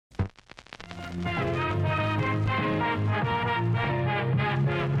And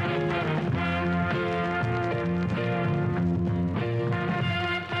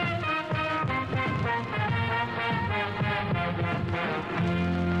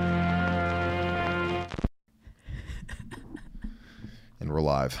we're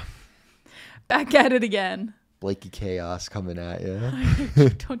live. Back at it again. Blakey chaos coming at you.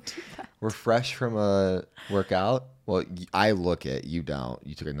 Don't do that. We're fresh from a workout. Well, I look it. You don't.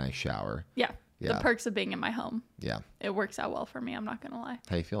 You took a nice shower. Yeah. Yeah. The perks of being in my home. Yeah. It works out well for me. I'm not going to lie.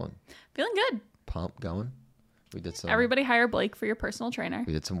 How you feeling? Feeling good. Pump going? We did some. Everybody hire Blake for your personal trainer.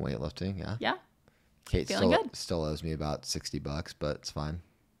 We did some weightlifting. Yeah. Yeah. Kate Feeling good. still owes me about $60, but it's fine.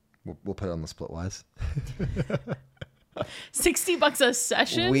 We'll put it on the Splitwise. $60 a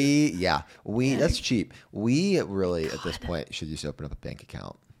session? That's cheap. We really, at this point, should just open up a bank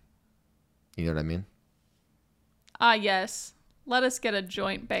account. You know what I mean? Yes. Let us get a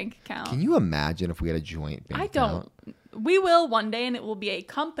joint bank account. Can you imagine if we had a joint bank account? I don't. We will one day, and it will be a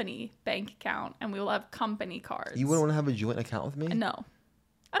company bank account, and we will have company cards. You wouldn't want to have a joint account with me? No.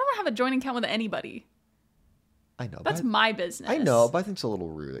 I don't want to have a joint account with anybody. I know. That's my business. I know, but I think it's a little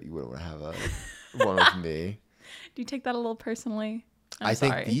rude that you wouldn't want to have one with me. Do you take that a little personally? I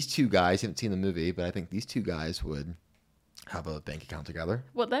think these two guys, haven't seen the movie, but I think these two guys would have a bank account together.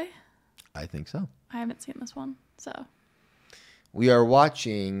 Would they? I think so. I haven't seen this one, so. We are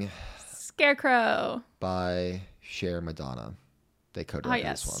watching Scarecrow by Cher Madonna. They co-directed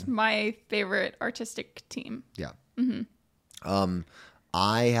this one. My favorite artistic team. Yeah. Mm-hmm.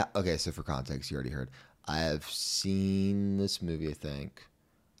 Okay, so for context, you already heard. I have seen this movie, I think.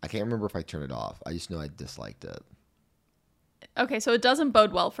 I can't remember if I turned it off. I just know I disliked it. Okay, so it doesn't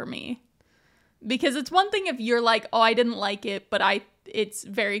bode well for me. Because it's one thing if you're like, oh, I didn't like it, but it's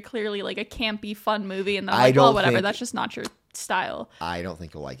very clearly like a campy, fun movie, and then I'm like, well, whatever, that's just not your style. I don't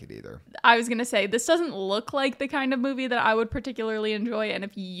think you'll like it either. I was going to say, this doesn't look like the kind of movie that I would particularly enjoy, and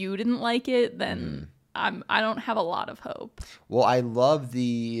if you didn't like it, then I don't have a lot of hope. Well, I love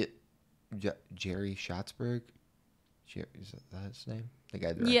the Jerry Schatzberg. Is that his name? The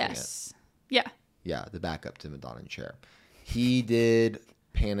guy directing Yes. It. Yeah. Yeah, the backup to Madonna and Cher. He did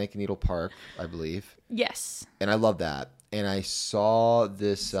Panic Needle Park, I believe. Yes. And I love that. And I saw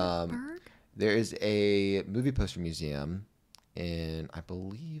this. There is a movie poster museum in, I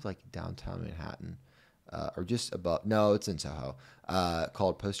believe, like downtown Manhattan, or just above. No, it's in Soho.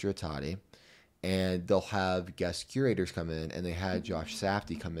 Called Posteritati, and they'll have guest curators come in, and they had Josh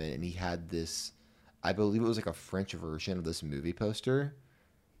Safdie come in, and he had this. I believe it was like a French version of this movie poster.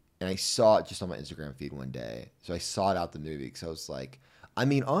 And I saw it just on my Instagram feed one day. So I sought out the movie because I was like, I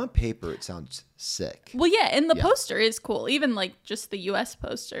mean, on paper, it sounds sick. Well, yeah, and the poster is cool. Even like just the US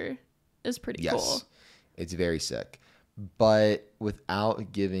poster is pretty cool. Yes, it's very sick. But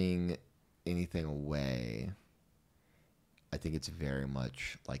without giving anything away, I think it's very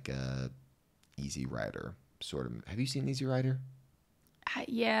much like a Easy Rider sort of. Have you seen Easy Rider?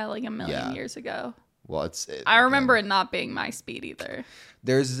 Yeah, like a million years ago. Well, I remember it not being my speed either.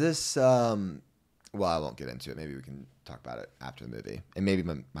 There's this, well, I won't get into it. Maybe we can talk about it after the movie. And maybe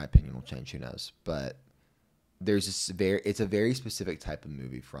my opinion will change, who knows. But there's this it's a very specific type of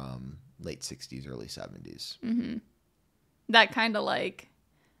movie from late 60s, early 70s. Mm-hmm. That kind of like,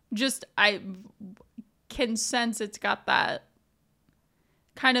 I can sense it's got that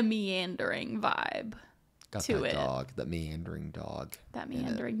kind of meandering vibe. Got to that it. Dog, that meandering dog. That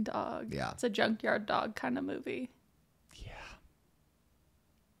meandering dog. Yeah. It's a junkyard dog kind of movie. Yeah.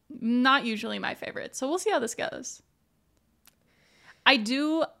 Not usually my favorite. So we'll see how this goes.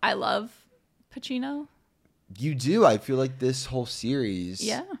 I love Pacino. You do. I feel like this whole series,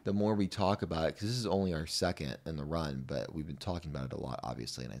 yeah. The more we talk about it, because this is only our second in the run, but we've been talking about it a lot,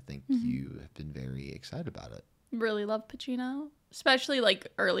 obviously, and I think you have been very excited about it. Really love Pacino, especially like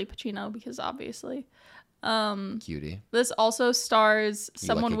early Pacino, because obviously. Cutie. This also stars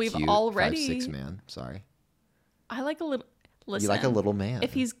someone we've already 5'6" man. Sorry. I like a little. Listen, you like a little man.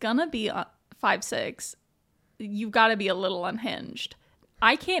 If he's gonna be 5'6", you've got to be a little unhinged.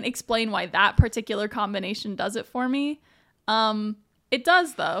 I can't explain why that particular combination does it for me. It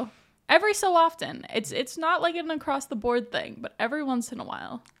does though. Every so often. It's not like an across the board thing, but every once in a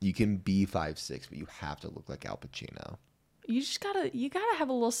while. You can be 5'6", but you have to look like Al Pacino. You gotta have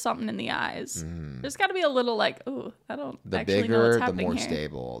a little something in the eyes. There's gotta be a little like, ooh, I don't actually know what's happening here. The bigger, the more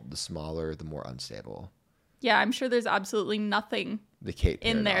stable. The smaller, the more unstable. Yeah, I'm sure there's absolutely nothing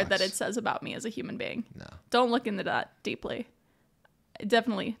in there that it says about me as a human being. No. Don't look into that deeply. It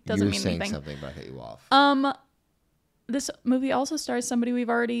definitely doesn't mean anything. You were saying something, but I cut you off. This movie also stars somebody we've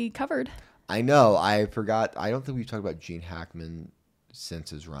already covered. I know. I forgot. I don't think we've talked about Gene Hackman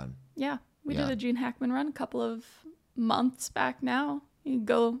since his run. Yeah. We Yeah. did a Gene Hackman run a couple of months back now. You can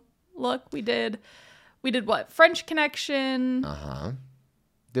go look. We did what? French Connection. Uh-huh.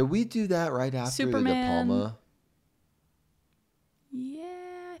 Did we do that right after Superman. the De Palma?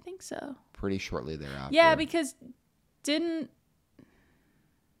 Yeah, I think so. Pretty shortly thereafter. Yeah, because didn't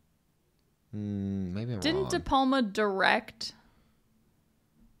maybe I'm Didn't wrong. De Palma direct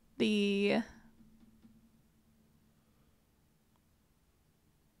the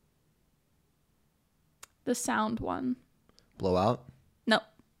sound one? Blowout? No.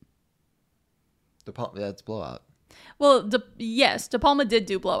 De Palma, yeah, it's Blowout. Well, yes, De Palma did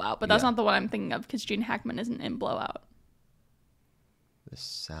do Blowout, but that's Yeah. not the one I'm thinking of because Gene Hackman isn't in Blowout. The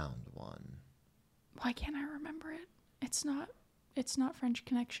sound one. Why can't I remember it? It's not French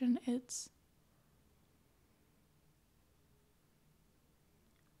Connection. It's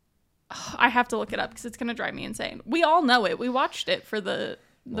I have to look it up because it's gonna drive me insane. We all know it. We watched it for the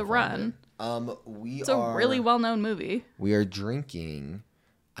run. It's a really well-known movie. We are drinking.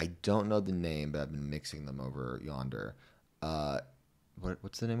 I don't know the name, but I've been mixing them over yonder.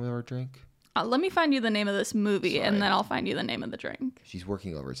 What's the name of our drink? Let me find you the name of this movie, Sorry. and then I'll find you the name of the drink. She's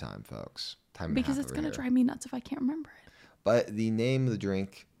working overtime, folks. Time and a Because half it's over gonna here. drive me nuts if I can't remember it. But the name of the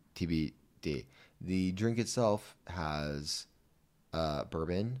drink, TBD. The drink itself has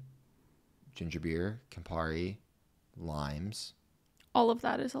bourbon, ginger beer, Campari, limes. All of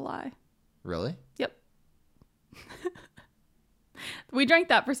that is a lie. Really? Yep. We drank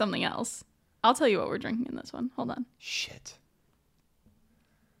that for something else. I'll tell you what we're drinking in this one. Hold on. Shit.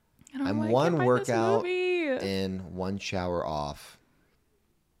 I don't know I'm why I one can't find this workout movie. and one shower off.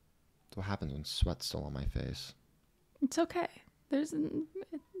 That's what happens when sweat's still on my face. It's okay. There's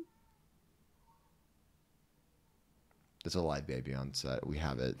a live baby on set. We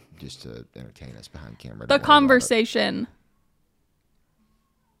have it just to entertain us behind camera. The Don't worry about it. Conversation.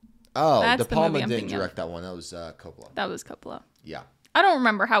 Oh, That's De the Palma movie I'm didn't thinking of. direct that one. That was Coppola. That was Coppola. Yeah. I don't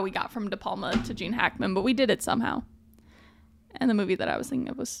remember how we got from De Palma to Gene Hackman, but we did it somehow. And the movie that I was thinking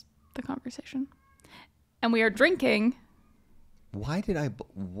of was The Conversation. And we are drinking. What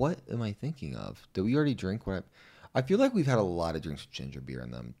am I thinking of? Did we already drink I feel like we've had a lot of drinks with ginger beer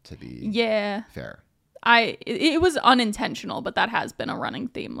in them, to be Yeah. fair. It was unintentional, but that has been a running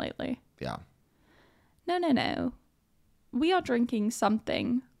theme lately. Yeah. No. We are drinking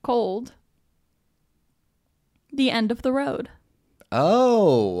something cold. The End of the Road.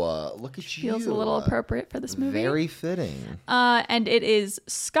 Oh, look at you. Feels a little appropriate for this movie. Very fitting. And it is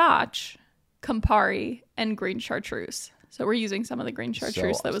Scotch, Campari, and green chartreuse. So we're using some of the green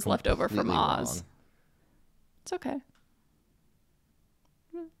chartreuse that was left over from completely Oz. wrong. It's okay.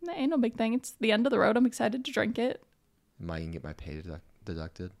 That ain't no big thing. It's the end of the road. I'm excited to drink it. Am I going to get my pay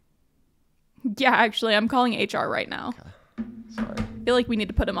deducted? Yeah, actually, I'm calling HR right now. Okay. Sorry. I feel like we need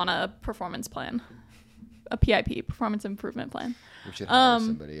to put him on a performance plan. A PIP, performance improvement plan. We should hire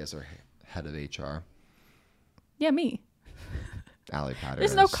somebody as our head of HR. Yeah, me. Allie Patter.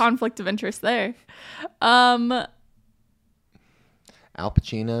 There's no conflict of interest there. Al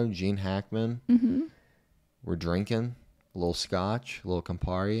Pacino, Gene Hackman. Mm-hmm. We're drinking a little scotch, a little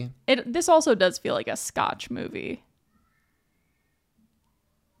Campari. This also does feel like a Scotch movie.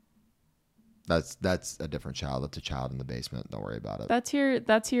 That's a different child. That's a child in the basement. Don't worry about it.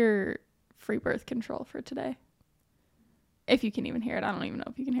 That's your free birth control for today. If you can even hear it. I don't even know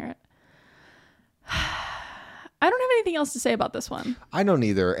if you can hear it. I don't have anything else to say about this one. I don't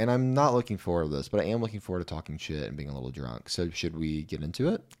either, and I'm not looking forward to this, but I am looking forward to talking shit and being a little drunk. So should we get into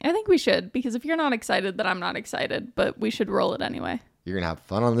it? I think we should, because if you're not excited, then I'm not excited, but we should roll it anyway. You're going to have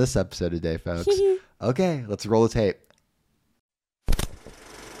fun on this episode today, folks. Okay, let's roll the tape.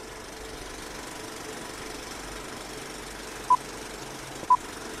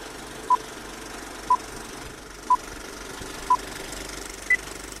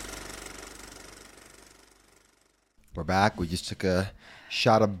 We're back. We just took a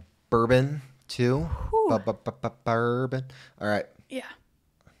shot of bourbon, too. Bourbon. All right. Yeah.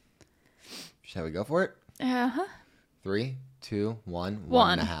 Shall we go for it? Uh-huh. 3, 2, 1.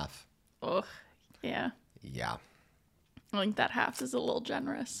 1.5. Ugh. Yeah. Yeah. I think that half is a little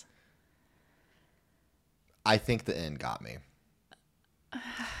generous. I think the end got me.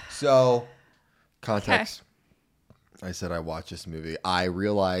 So, context. Okay. I said I watched this movie. I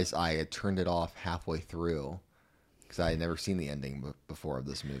realized I had turned it off halfway through because I had never seen the ending before of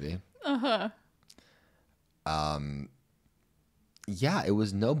this movie. Uh-huh. Yeah, it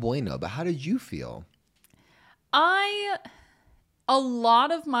was no bueno, but how did you feel? A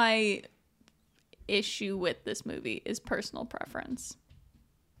lot of my issue with this movie is personal preference.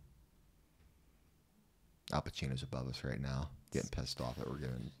 Al Pacino's above us right now, getting pissed off that we're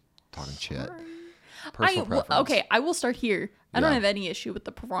giving talking shit. Okay, I will start here. I don't Yeah. have any issue with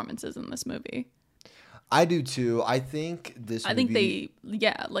the performances in this movie. I do too. I think this I movie...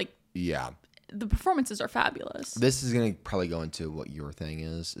 think Yeah. the performances are fabulous. This is going to probably go into what your thing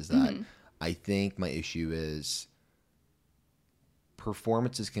is that I think my issue is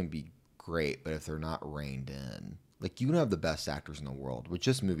performances can be great, but if they're not reined in, like you can have the best actors in the world, which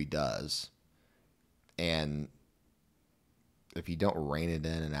this movie does, and if you don't rein it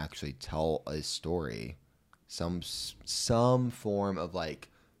in and actually tell a story, some form of like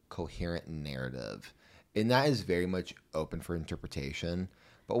coherent narrative, and that is very much open for interpretation.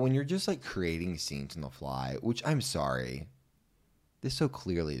 But when you're just like creating scenes on the fly, which I'm sorry, this so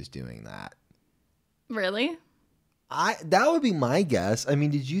clearly is doing that. Really? That would be my guess. I mean,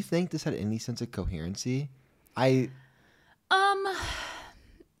 did you think this had any sense of coherency? I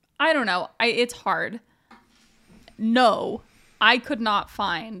don't know. It's hard. No, I could not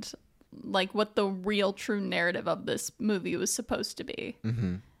find like what the real true narrative of this movie was supposed to be.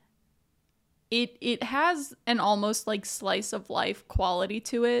 Mm-hmm. It has an almost like slice of life quality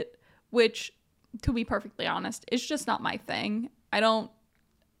to it, which, to be perfectly honest, is just not my thing. I don't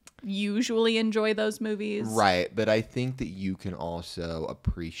usually enjoy those movies. Right, but I think that you can also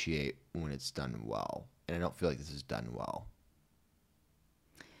appreciate when it's done well, and I don't feel like this is done well.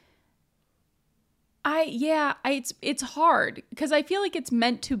 It's hard because I feel like it's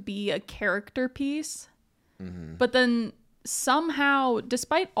meant to be a character piece, but then somehow,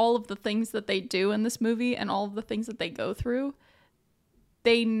 despite all of the things that they do in this movie and all of the things that they go through,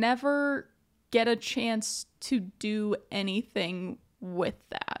 they never get a chance to do anything with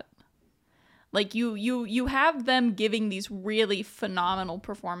that. Like you have them giving these really phenomenal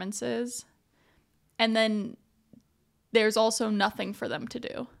performances, and then there's also nothing for them to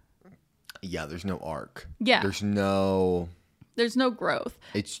do. Yeah, there's no arc. Yeah. There's no growth.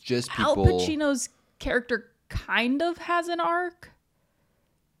 It's just people... Al Pacino's character kind of has an arc,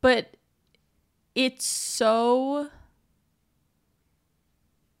 but it's so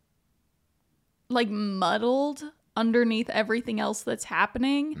like muddled underneath everything else that's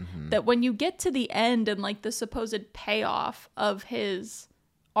happening that when you get to the end and like the supposed payoff of his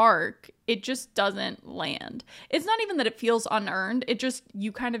arc, it just doesn't land. It's not even that it feels unearned. It just,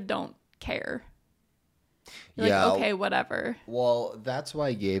 you kind of don't care. You're like, okay, whatever. Well, that's why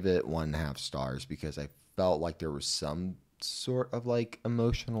I gave it 1.5 stars, because I felt like there was some sort of like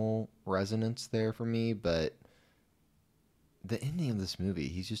emotional resonance there for me, but the ending of this movie,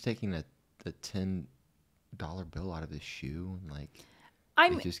 he's just taking a $10 bill out of his shoe and like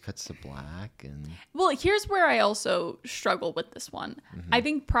it just cuts to black. And well, here's where I also struggle with this one. I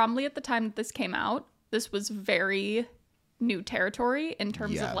think probably at the time that this came out, this was very new territory in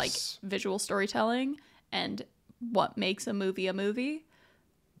terms of like visual storytelling and what makes a movie,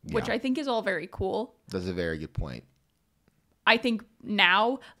 which I think is all very cool. That's a very good point. I think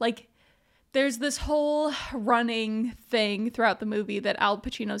now, like, there's this whole running thing throughout the movie that Al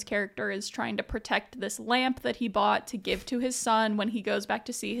Pacino's character is trying to protect this lamp that he bought to give to his son when he goes back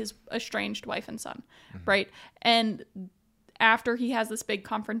to see his estranged wife and son, right? And after he has this big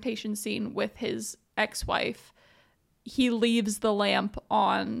confrontation scene with his ex-wife, he leaves the lamp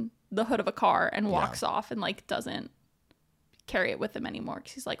on the hood of a car and walks off and like doesn't carry it with him anymore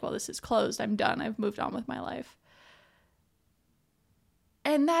because he's like, well, this is closed. I'm done. I've moved on with my life.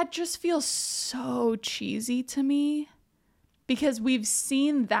 And that just feels so cheesy to me because we've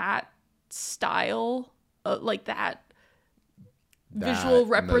seen that style, like that visual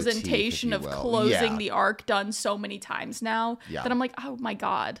representation motif, of closing the arc done so many times now that I'm like, oh my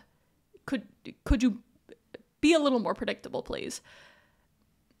God, could you be a little more predictable, please?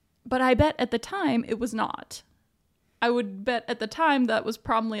 But I bet at the time it was not. I would bet at the time that was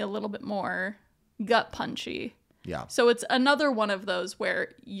probably a little bit more gut punchy. Yeah. So it's another one of those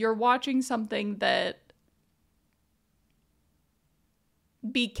where you're watching something that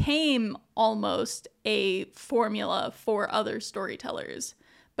became almost a formula for other storytellers.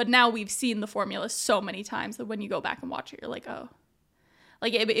 But now we've seen the formula so many times that when you go back and watch it, you're like, oh.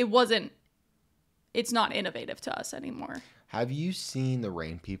 Like, it's not innovative to us anymore. Have you seen The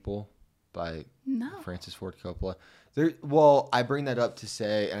Rain People by Francis Ford Coppola? Well, I bring that up to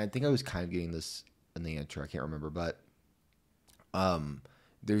say, and I think I was kind of getting this in the intro, I can't remember, but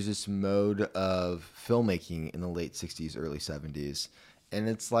there's this mode of filmmaking in the late 60s, early 70s, and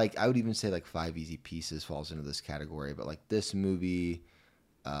it's like, I would even say like Five Easy Pieces falls into this category, but like this movie,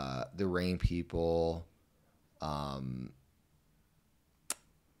 The Rain People, and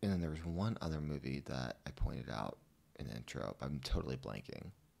then there was one other movie that I pointed out in the intro. I'm totally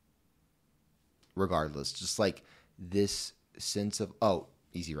blanking. Regardless, just like this sense of,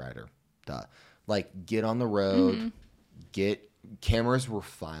 Easy Rider. Duh. Like, get on the road. Cameras were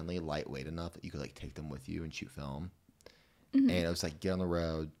finally lightweight enough that you could like take them with you and shoot film. And it was like, get on the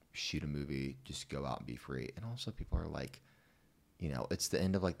road, shoot a movie, just go out and be free. And also people are like, you know, it's the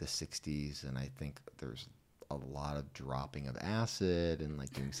end of like the 60s, and I think there's a lot of dropping of acid and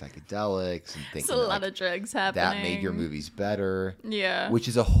like doing psychedelics and thinking a lot of drugs happening. That made your movies better. Yeah. Which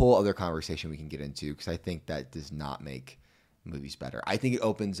is a whole other conversation we can get into, because I think that does not make movies better. I think it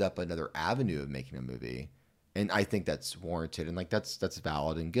opens up another avenue of making a movie, and I think that's warranted, and like that's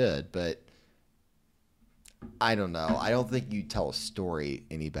valid and good, but I don't know. I don't think you tell a story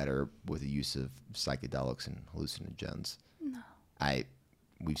any better with the use of psychedelics and hallucinogens. No.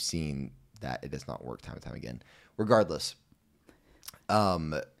 We've seen that it does not work time and time again. Regardless,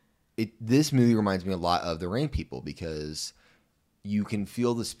 this movie reminds me a lot of The Rain People, because you can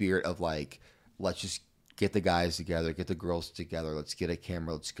feel the spirit of like, let's just get the guys together, get the girls together, let's get a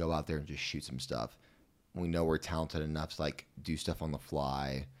camera, let's go out there and just shoot some stuff. We know we're talented enough to like do stuff on the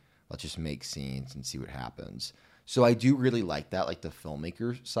fly. Let's just make scenes and see what happens. So I do really like that. Like the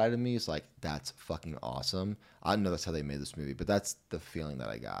filmmaker side of me is like, that's fucking awesome. I don't know that's how they made this movie, but that's the feeling that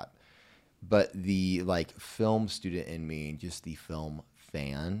I got. But the like film student in me and just the film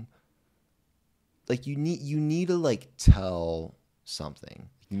fan, like you need to like tell something.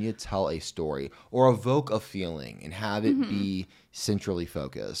 You need to tell a story or evoke a feeling and have it be centrally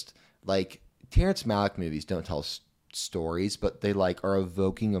focused. Like Terrence Malick movies don't tell stories, but they like are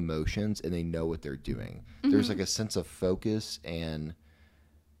evoking emotions and they know what they're doing. There's like a sense of focus and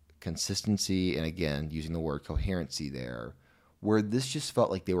consistency, and again, using the word coherency there, where this just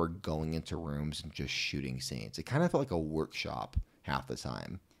felt like they were going into rooms and just shooting scenes. It kind of felt like a workshop half the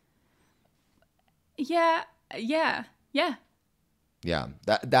time. Yeah. That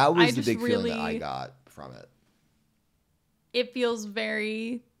was the big feeling that I got from it. It feels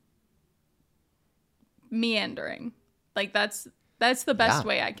very meandering. Like that's the best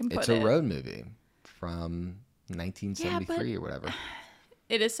way I can put it. It's a road movie from 1973 or whatever.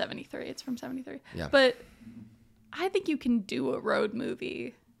 It is 73. It's from 73. Yeah. But I think you can do a road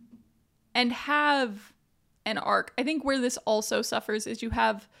movie and have an arc. I think where this also suffers is you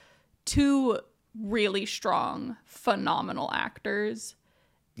have two really strong, phenomenal actors.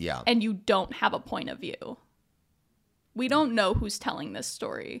 Yeah. And you don't have a point of view. We don't know who's telling this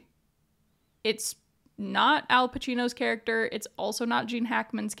story. It's not Al Pacino's character. It's also not Gene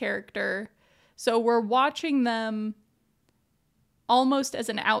Hackman's character. So we're watching them almost as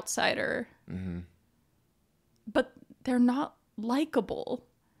an outsider. But they're not likable.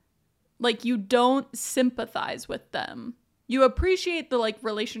 Like, you don't sympathize with them. You appreciate the like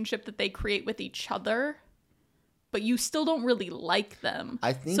relationship that they create with each other, but you still don't really like them.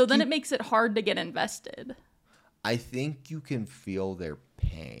 So then it makes it hard to get invested. I think you can feel their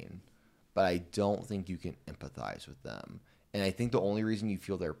pain, but I don't think you can empathize with them. And I think the only reason you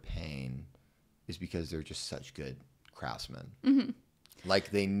feel their pain is because they're just such good craftsmen.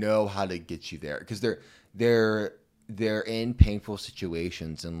 Like, they know how to get you there, because they're in painful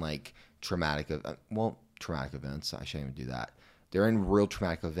situations and like traumatic events. I shouldn't even do that. They're in real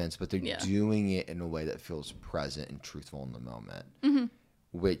traumatic events, but they're doing it in a way that feels present and truthful in the moment.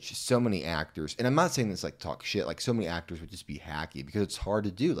 Which so many actors, and I'm not saying this like talk shit, like so many actors would just be hacky because it's hard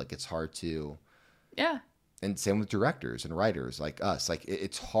to do. Like, it's hard to. Yeah. And same with directors and writers like us. Like,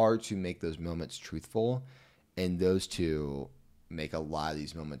 it's hard to make those moments truthful, and those two make a lot of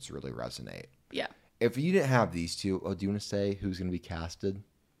these moments really resonate. Yeah. If you didn't have these two, do you want to say who's going to be casted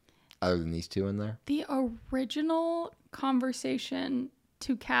other than these two in there? The original conversation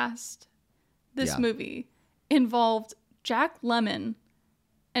to cast this movie involved Jack Lemmon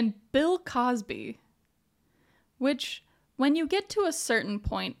and Bill Cosby, which, when you get to a certain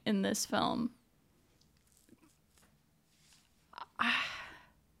point in this film,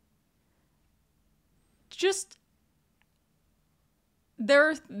 just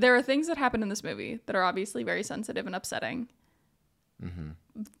there are things that happen in this movie that are obviously very sensitive and upsetting.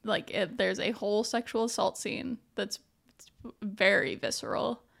 Like, there's a whole sexual assault scene that's very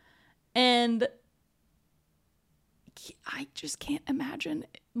visceral, and I just can't imagine.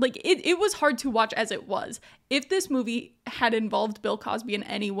 Like, it was hard to watch as it was. If this movie had involved Bill Cosby in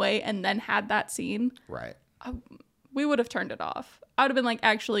any way and then had that scene, right, we would have turned it off. I would have been like,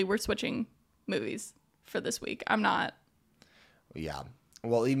 actually, we're switching movies for this week. I'm not. Yeah.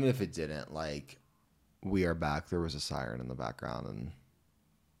 Well, even if it didn't, like, We Are Back, there was a siren in the background and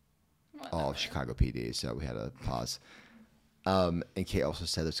all of Chicago PD, so we had to pause. And Kate also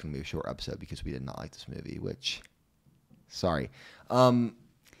said it's going to be a short episode because we did not like this movie, which, sorry.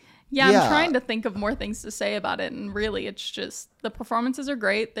 Yeah, I'm trying to think of more things to say about it, and really it's just the performances are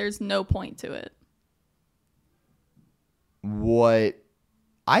great. There's no point to it. What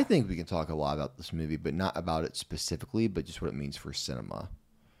I think we can talk a lot about this movie, but not about it specifically, but just what it means for cinema.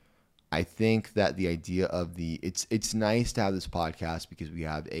 I think that the idea of it's nice to have this podcast because we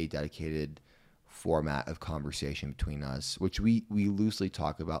have a dedicated format of conversation between us, which we loosely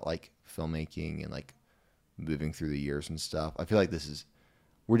talk about like filmmaking and like moving through the years and stuff. I feel like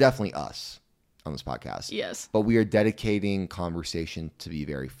we're definitely us on this podcast. Yes. But we are dedicating conversation to be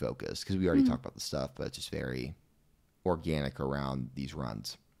very focused because we already talked about the stuff, but it's just very organic around these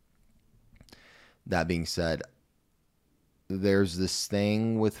runs. That being said, there's this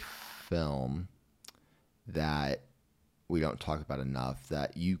thing with film that we don't talk about enough,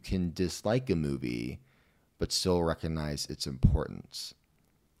 that you can dislike a movie but still recognize its importance.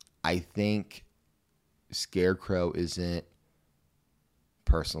 I think Scarecrow isn't,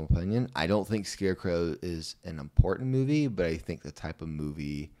 personal opinion, I don't think Scarecrow is an important movie, but I think the type of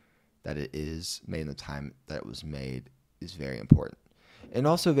movie that it is, made in the time that it was made, is very important and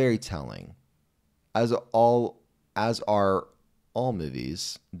also very telling, as are all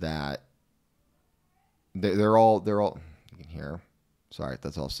movies that they're all you can hear. Sorry,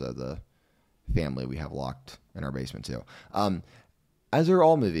 that's also the family we have locked in our basement too. As are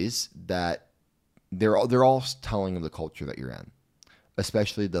all movies that they're all telling of the culture that you're in,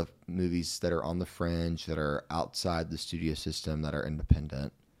 especially the movies that are on the fringe, that are outside the studio system, that are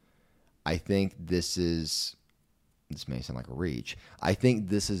independent. I think this may sound like a reach. I think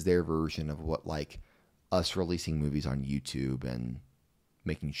this is their version of what like us releasing movies on YouTube and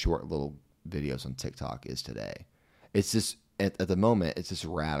making short little videos on TikTok is today. It's just at the moment, it's this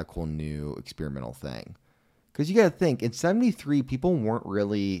radical new experimental thing. Because you got to think, in 73, people weren't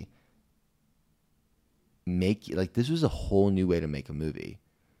really this was a whole new way to make a movie.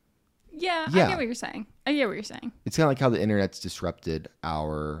 Yeah, I get what you're saying. It's kind of like how the internet's disrupted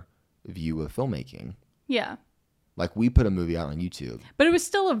our view of filmmaking. Yeah. Like we put a movie out on YouTube. But it was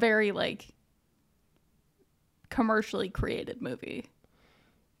still a very like commercially created movie.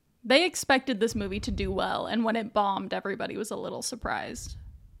 They expected this movie to do well, and when it bombed, everybody was a little surprised.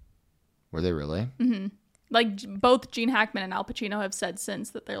 Were they really? Mm-hmm. Like both Gene Hackman and Al Pacino have said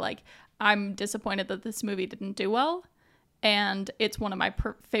since that they're like, I'm disappointed that this movie didn't do well, and it's one of my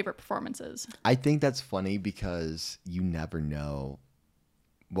favorite performances. I think that's funny because you never know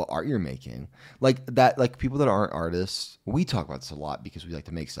what art you're making. Like that, like people that aren't artists, we talk about this a lot because we like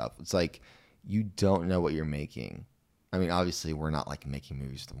to make stuff. It's like you don't know what you're making. I mean, obviously, we're not like making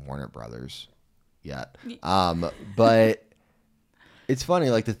movies with the Warner Brothers yet, but it's funny.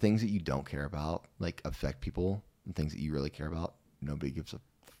 Like the things that you don't care about, like affect people, and things that you really care about, nobody gives a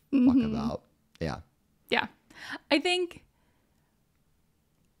fuck about. Yeah, yeah. I think,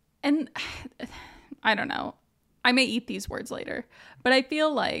 and I don't know. I may eat these words later, but I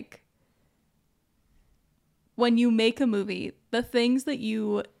feel like when you make a movie, the things that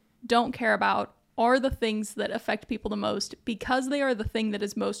you don't care about are the things that affect people the most because they are the thing that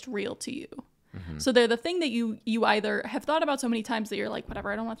is most real to you. Mm-hmm. So they're the thing that you either have thought about so many times that you're like,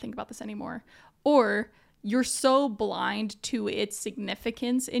 whatever, I don't want to think about this anymore. Or you're so blind to its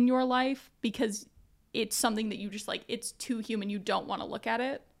significance in your life because it's something that you just like, it's too human. You don't want to look at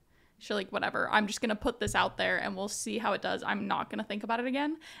it. You're like, whatever, I'm just going to put this out there and we'll see how it does. I'm not going to think about it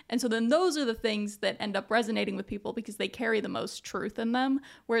again. And so then those are the things that end up resonating with people because they carry the most truth in them.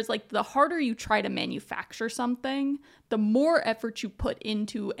 Whereas like the harder you try to manufacture something, the more effort you put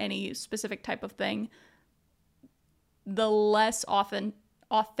into any specific type of thing, the less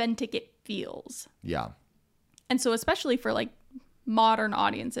authentic it feels. Yeah. And so especially for like modern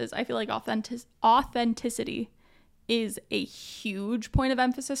audiences, I feel like authenticity is a huge point of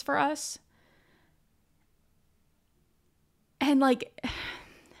emphasis for us. And like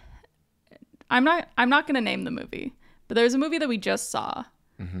I'm not going to name the movie, but there's a movie that we just saw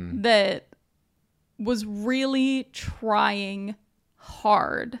that was really trying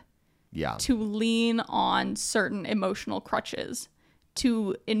hard to lean on certain emotional crutches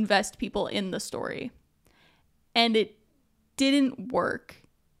to invest people in the story. And it didn't work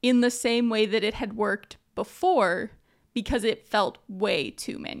in the same way that it had worked before because it felt way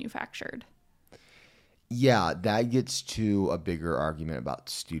too manufactured. Yeah, that gets to a bigger argument about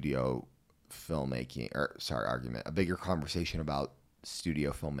studio filmmaking, a bigger conversation about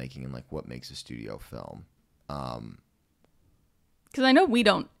studio filmmaking and like what makes a studio film. Because I know we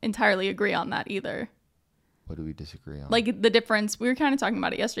don't entirely agree on that either. What do we disagree on? Like the difference, we were kind of talking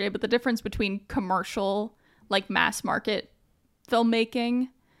about it yesterday, but the difference between commercial, like mass market filmmaking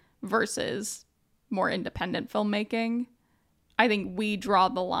versus more independent filmmaking. I think we draw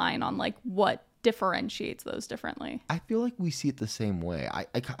the line on like what differentiates those differently. I feel like we see it the same way.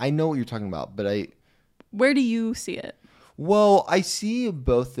 I know what you're talking about, but where do you see it? Well, I see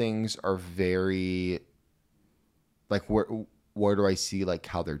both things are very, like, where do I see, like,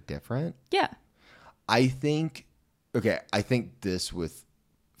 how they're different? Yeah. I think this with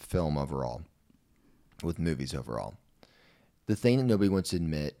film overall, with movies overall. The thing that nobody wants to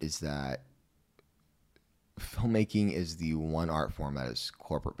admit is that filmmaking is the one art form that is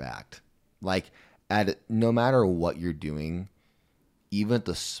corporate backed. Like, no matter what you're doing, even at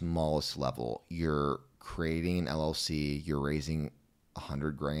the smallest level, you're creating an LLC, you're raising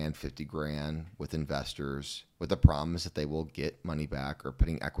 $100,000, $50,000 with investors with the promise that they will get money back or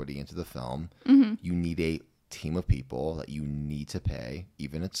putting equity into the film. Mm-hmm. You need a team of people that you need to pay,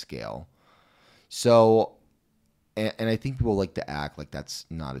 even at scale. So, and I think people like to act like that's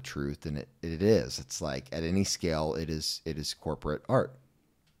not a truth, and it is. It's like at any scale, it is corporate art.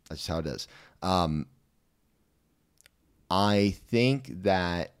 That's how it is. I think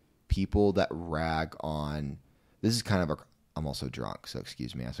that people that rag on, this is kind of I'm also drunk, so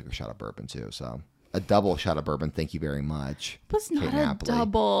excuse me. I took a shot of bourbon too, so a double shot of bourbon. Thank you very much. It was not a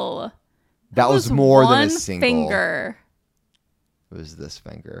double. That was more than a single finger. It was this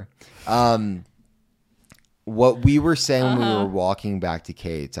finger. What we were saying when we were walking back to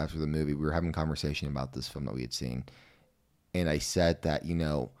Kate's after the movie, we were having a conversation about this film that we had seen, and I said that,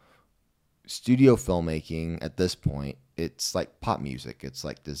 studio filmmaking at this point, it's like pop music. It's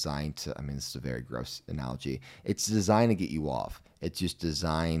like designed to, this is a very gross analogy. It's designed to get you off. It's just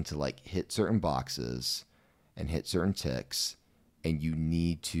designed to like hit certain boxes and hit certain ticks, and you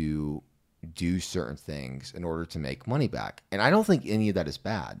need to do certain things in order to make money back. And I don't think any of that is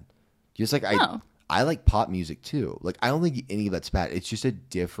bad. Just like I like pop music too. Like, I don't think any of that's bad. It's just a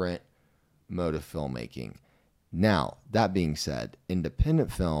different mode of filmmaking. Now, that being said,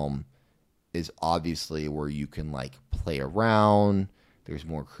 independent film is obviously where you can like play around. There's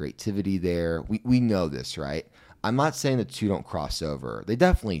more creativity there. We know this, right? I'm not saying the two don't cross over. They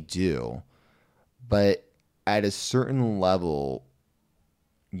definitely do. But at a certain level,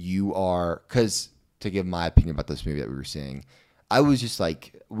 because to give my opinion about this movie that we were seeing, I was just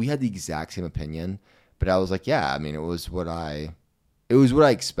like, we had the exact same opinion, but I was like, yeah, it was what I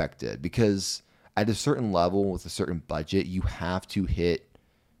expected, because at a certain level with a certain budget, you have to hit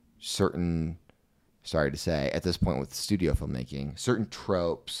certain, sorry to say, at this point with studio filmmaking, certain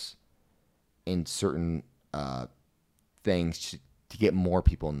tropes and certain things to get more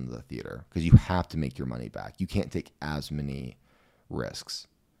people into the theater, because you have to make your money back. You can't take as many risks,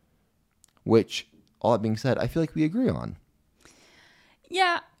 which, all that being said, I feel like we agree on.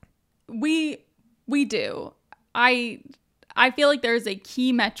 Yeah, we do. I feel like there's a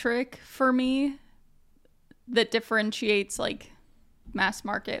key metric for me that differentiates like mass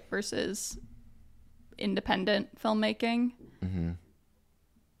market versus independent filmmaking. Mm-hmm.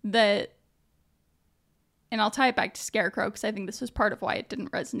 And I'll tie it back to Scarecrow, because I think this was part of why it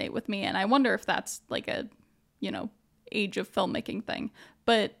didn't resonate with me. And I wonder if that's like a, age of filmmaking thing.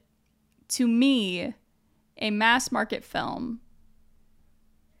 But to me, a mass market film,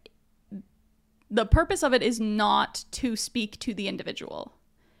 the purpose of it is not to speak to the individual.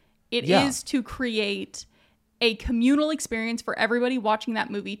 It is to create a communal experience for everybody watching that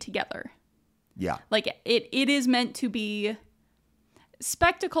movie together. Yeah. Like, it is meant to be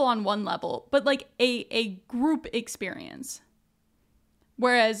spectacle on one level, but like a group experience.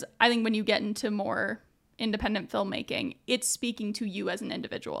 Whereas I think when you get into more independent filmmaking, it's speaking to you as an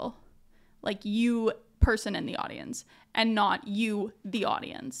individual. Like, you, person in the audience, and not you, the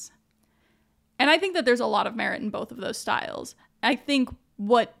audience. And I think that there's a lot of merit in both of those styles. I think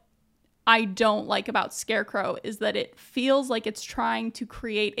what I don't like about Scarecrow is that it feels like it's trying to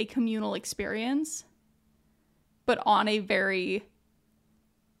create a communal experience, but on a very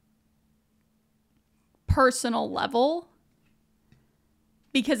personal level,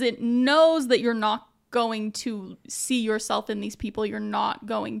 because it knows that you're not going to see yourself in these people. You're not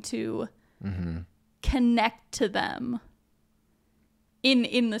going to connect to them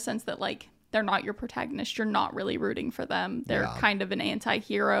in the sense that, like, they're not your protagonist. You're not really rooting for them. They're kind of an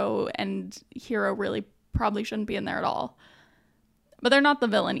anti-hero, and hero really probably shouldn't be in there at all. But they're not the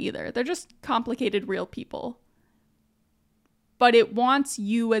villain either. They're just complicated real people. But it wants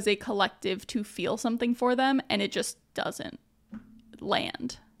you as a collective to feel something for them, and it just doesn't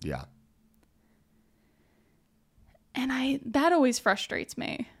land. Yeah. And that always frustrates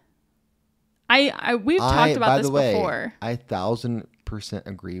me. We've talked about this before. I 1,000%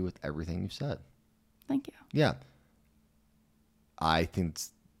 agree with everything you've said. Thank you. Yeah. I think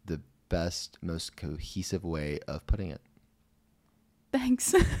it's the best, most cohesive way of putting it.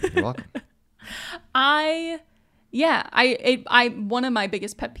 Thanks. You're welcome. I one of my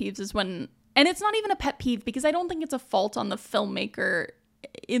biggest pet peeves is when, and it's not even a pet peeve because I don't think it's a fault on the filmmaker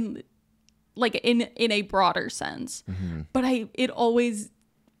in a broader sense, but it always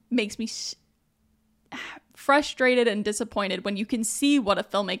makes me frustrated and disappointed when you can see what a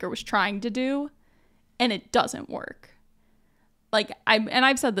filmmaker was trying to do and it doesn't work. Like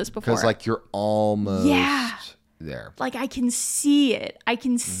I've said this before. Because like you're almost there. Like I can see it. I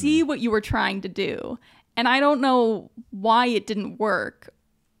can see what you were trying to do. And I don't know why it didn't work.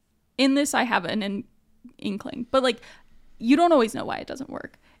 In this, I have an inkling. But like, you don't always know why it doesn't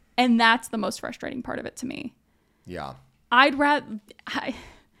work. And that's the most frustrating part of it to me. Yeah. I've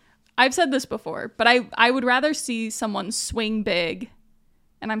said this before, but I would rather see someone swing big.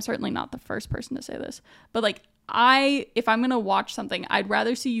 And I'm certainly not the first person to say this. But like, if I'm going to watch something, I'd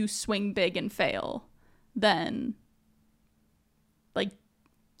rather see you swing big and fail than like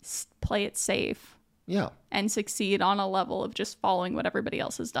play it safe. Yeah. And succeed on a level of just following what everybody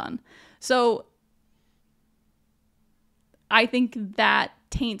else has done. So I think that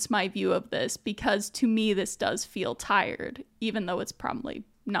taints my view of this because to me this does feel tired, even though it's probably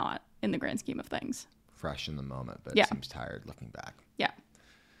not in the grand scheme of things. Fresh in the moment, but it seems tired looking back. Yeah.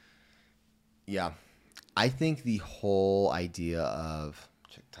 Yeah. I think the whole idea of...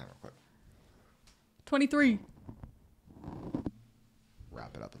 Check the time real quick. 23.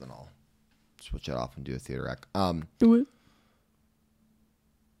 Wrap it up and then I'll switch it off and do a theater act. Do it.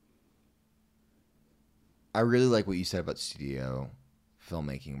 I really like what you said about studio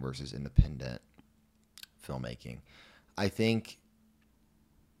filmmaking versus independent filmmaking. I think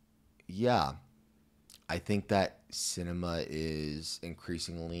that cinema is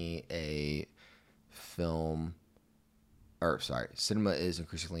increasingly cinema is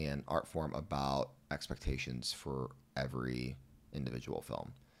increasingly an art form about expectations for every individual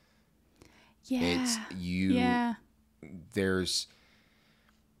film. Yeah. It's there's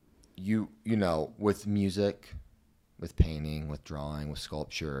you know, with music, with painting, with drawing, with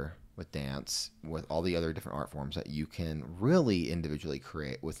sculpture, with dance, with all the other different art forms that you can really individually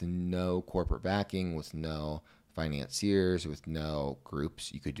create with no corporate backing, with no financiers, with no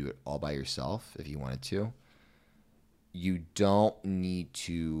groups. You could do it all by yourself if you wanted to. You don't need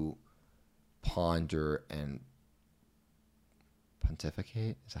to ponder and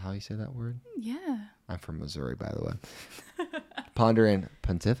pontificate. Is that how you say that word? Yeah. I'm from Missouri, by the way. Ponder and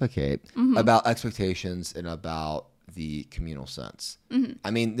pontificate about expectations and about the communal sense.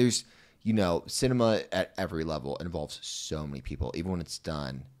 I mean, there's, cinema at every level involves so many people. Even when it's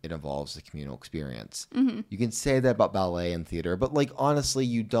done, it involves the communal experience. You can say that about ballet and theater, but like honestly,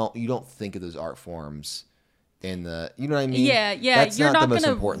 you don't think of those art forms in the, you know what I mean? Yeah. That's You're not going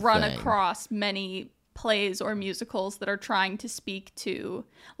to run across many plays or musicals that are trying to speak to,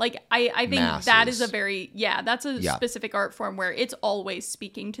 like, I think masses. That is that's a specific art form where it's always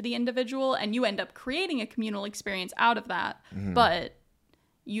speaking to the individual and you end up creating a communal experience out of that. But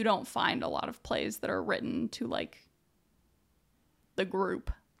you don't find a lot of plays that are written to like the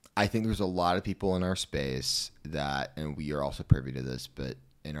group. I think there's a lot of people in our space that, and we are also privy to this, but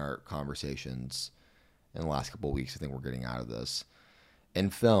in our conversations in the last couple of weeks, I think we're getting out of this. In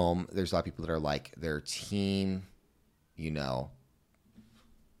film, there's a lot of people that are like their team,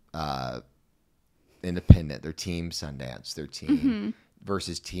 independent, their team Sundance, their team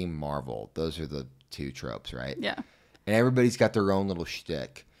versus team Marvel. Those are the two tropes, right? Yeah. And everybody's got their own little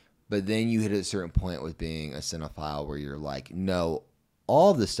shtick. But then you hit at a certain point with being a cinephile where you're like, no,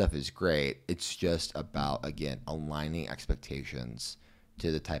 all this stuff is great. It's just about, again, aligning expectations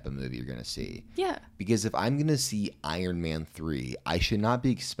to the type of movie you're going to see. Yeah. Because if I'm going to see Iron Man 3, I should not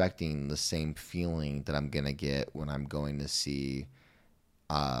be expecting the same feeling that I'm going to get when I'm going to see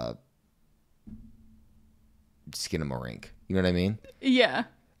Skinamarink. You know what I mean? Yeah.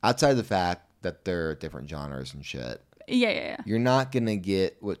 Outside of the fact that they're different genres and shit. Yeah. You're not going to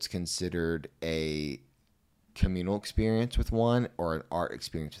get what's considered a communal experience with one or an art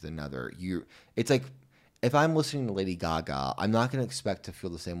experience with another. It's like, if I'm listening to Lady Gaga, I'm not going to expect to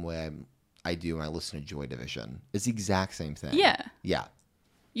feel the same way I do when I listen to Joy Division. It's the exact same thing. Yeah. Yeah.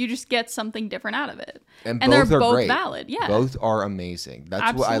 You just get something different out of it. And they're both are both great. valid. Yeah. Both are amazing. That's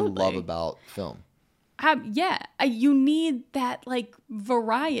Absolutely. what I love about film. You need that like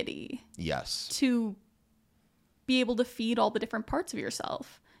variety. Yes. To be able to feed all the different parts of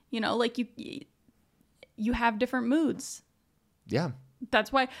yourself. Like you have different moods. Yeah.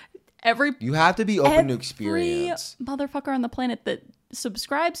 That's why you have to be open to experience. Every motherfucker on the planet that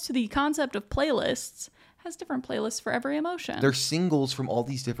subscribes to the concept of playlists has different playlists for every emotion. They're singles from all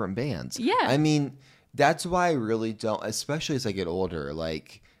these different bands. Yeah. I mean, That's why I really don't, especially as I get older,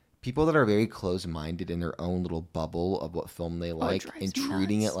 like people that are very close-minded in their own little bubble of what film they like and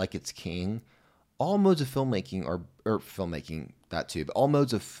treating it like it's king. All modes of filmmaking or filmmaking, that too, but all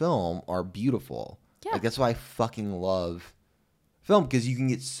modes of film are beautiful. Yeah. Like that's why I fucking love film, because you can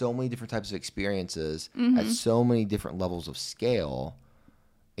get so many different types of experiences at so many different levels of scale.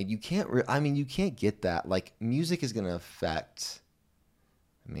 And you can't, you can't get that. Like music is going to affect,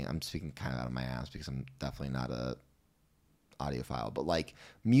 I'm speaking kind of out of my ass because I'm definitely not a audiophile, but like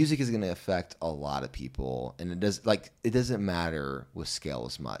music is going to affect a lot of people. And it doesn't matter with scale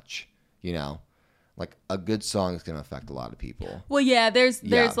as much, you know? Like a good song is going to affect a lot of people. Well, yeah, there's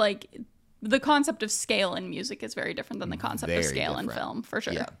like the concept of scale in music is very different than the concept of scale in film, for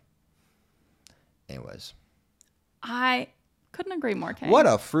sure. Yeah. Anyways. I couldn't agree more, Kay. What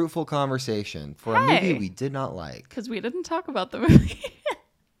a fruitful conversation for a movie we did not like. Because we didn't talk about the movie.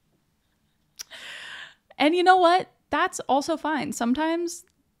 And you know what? That's also fine. Sometimes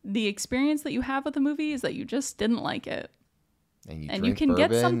the experience that you have with a movie is that you just didn't like it. And you can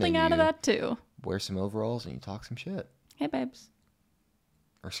get something out of that too. Wear some overalls and you talk some shit. Hey, babes.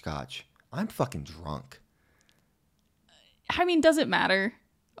 Or scotch. I'm fucking drunk. Does it matter?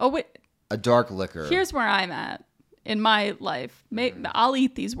 Oh, wait. A dark liquor. Here's where I'm at in my life. I'll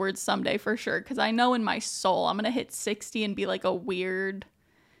eat these words someday for sure, because I know in my soul I'm going to hit 60 and be like a weird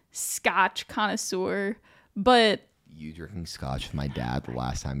scotch connoisseur. But you drinking scotch with my dad the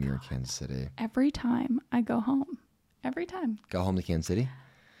last time you were in Kansas City? Every time I go home. Every time. Go home to Kansas City?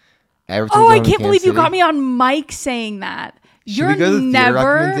 I can't believe you got me on mic saying that. You're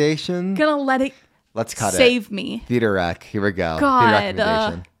never gonna let it Let's cut save me. Theater rec. Here we go. God. Theater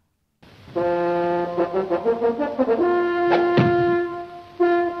recommendation.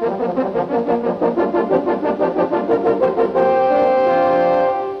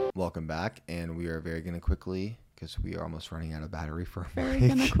 Welcome back, and we are very gonna quickly, because we are almost running out of battery for a Very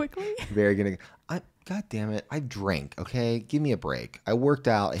gonna quickly. Very gonna. God damn it! I drank. Okay, give me a break. I worked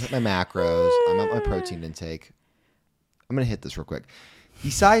out. I hit my macros. I'm at my protein intake. I'm gonna hit this real quick. The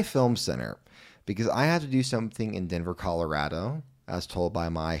Sci Film Center, because I had to do something in Denver, Colorado, as told by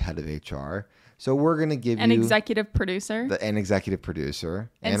my head of HR. So we're gonna give an you executive producer, an executive producer,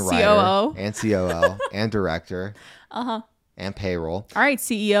 and writer, COO, and COO, and director, and payroll. All right,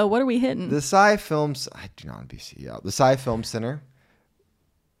 CEO, what are we hitting? The Sci Films. I do not want to be CEO. The Sci Film Center,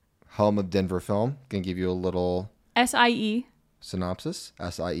 home of Denver Film. Gonna give you a little SIE synopsis.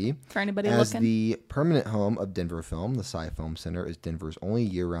 SIE. For anybody As looking. the permanent home of Denver Film, the Sci Film Center is Denver's only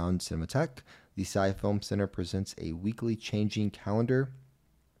year-round cinematheque. The Sci Film Center presents a weekly changing calendar.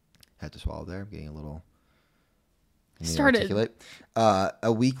 Had to swallow there. I'm getting a little. Started.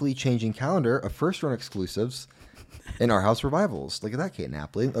 A weekly changing calendar of first-run exclusives in our house revivals. Look at that, Kate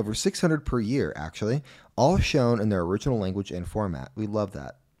Napoli. Over 600 per year, actually. All shown in their original language and format. We love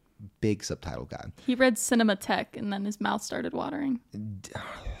that. Big subtitle guy. He read Cinematheque and then his mouth started watering.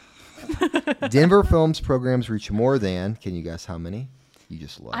 Denver Film's programs reach more than, can you guess how many? You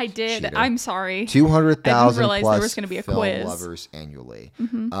just looked. I did. Cheater. I'm sorry. 200,000 plus there was going to be a film quiz. lovers annually.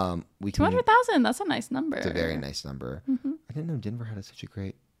 200,000. That's a nice number. It's a very nice number. I didn't know Denver had such a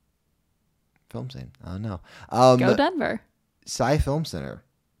great film scene. I don't know. Go Denver. Sci Film Center.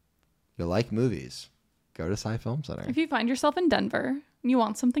 You like movies? Go to Sci Film Center. If you find yourself in Denver and you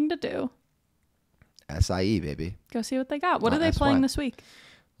want something to do, SIE, baby. Go see what they got. What are they playing this week?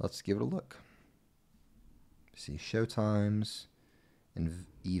 Let's give it a look. See showtimes.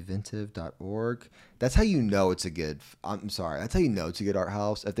 Eventive.org. That's how you know it's a good. I'm sorry. That's how you know it's a good art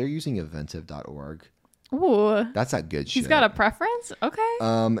house. If they're using eventive.org, ooh, that's not good shit. He's got a preference. Okay.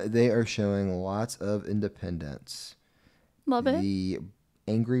 They are showing lots of independence. Love it. The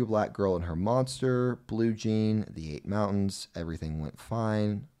Angry Black Girl and Her Monster, Blue Jean, The Eight Mountains, Everything Went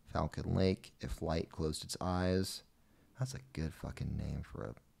Fine, Falcon Lake, If Light Closed Its Eyes. That's a good fucking name for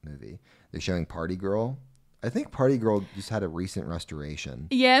a movie. They're showing Party Girl. I think Party Girl just had a recent restoration.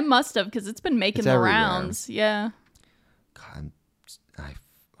 Yeah, it must have, because it's been making the rounds. Yeah. God,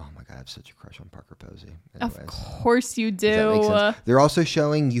 oh my God, I have such a crush on Parker Posey. Anyways, of course you do. Does that make sense? They're also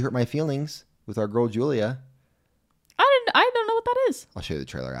showing You Hurt My Feelings with our girl Julia. I don't know what that is. I'll show you the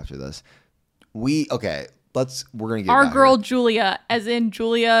trailer after this. We're gonna get our girl here. Julia, as in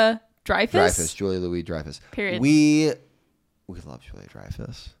Julia Dreyfus. Julia Louis Dreyfus. Period. We love Julia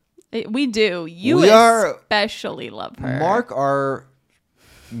Dreyfus. We do. You especially love her.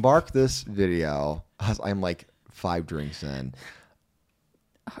 Mark this video. I'm like 5 drinks in.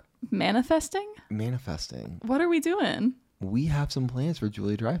 Manifesting. Manifesting. What are we doing? We have some plans for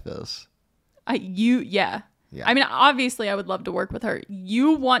Julia Dreyfus. Yeah. Yeah. I mean, obviously, I would love to work with her.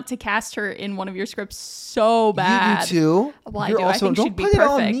 You want to cast her in one of your scripts so bad. You do too. Well, You're I do. Also, I think don't she'd be put it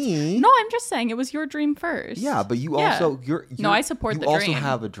on perfect. me. No, I'm just saying it was your dream first. Yeah, but you also No, I support the dream. You dream. also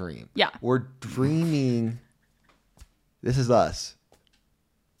have a dream. Yeah. We're dreaming. This is us.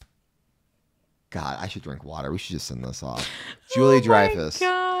 God, I should drink water. We should just send this off. Julie Dreyfus. Oh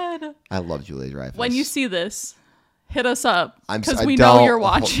my God. I love Julie Dreyfus. When you see this, hit us up because I we know don't- you're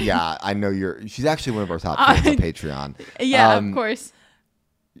watching. Yeah, I know you're. She's actually one of our top fans on Patreon. Yeah, of course.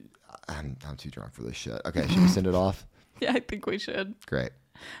 I'm too drunk for this shit. Okay, should we send it off? Yeah, I think we should. Great.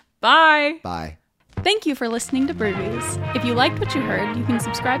 Bye. Bye. Thank you for listening to Broovies. If you liked what you heard, you can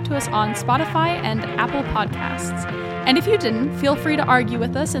subscribe to us on Spotify and Apple Podcasts. And if you didn't, feel free to argue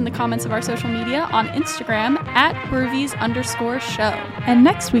with us in the comments of our social media on Instagram at Broovies_show. And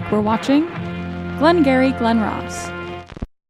next week we're watching Glengarry Glen Ross.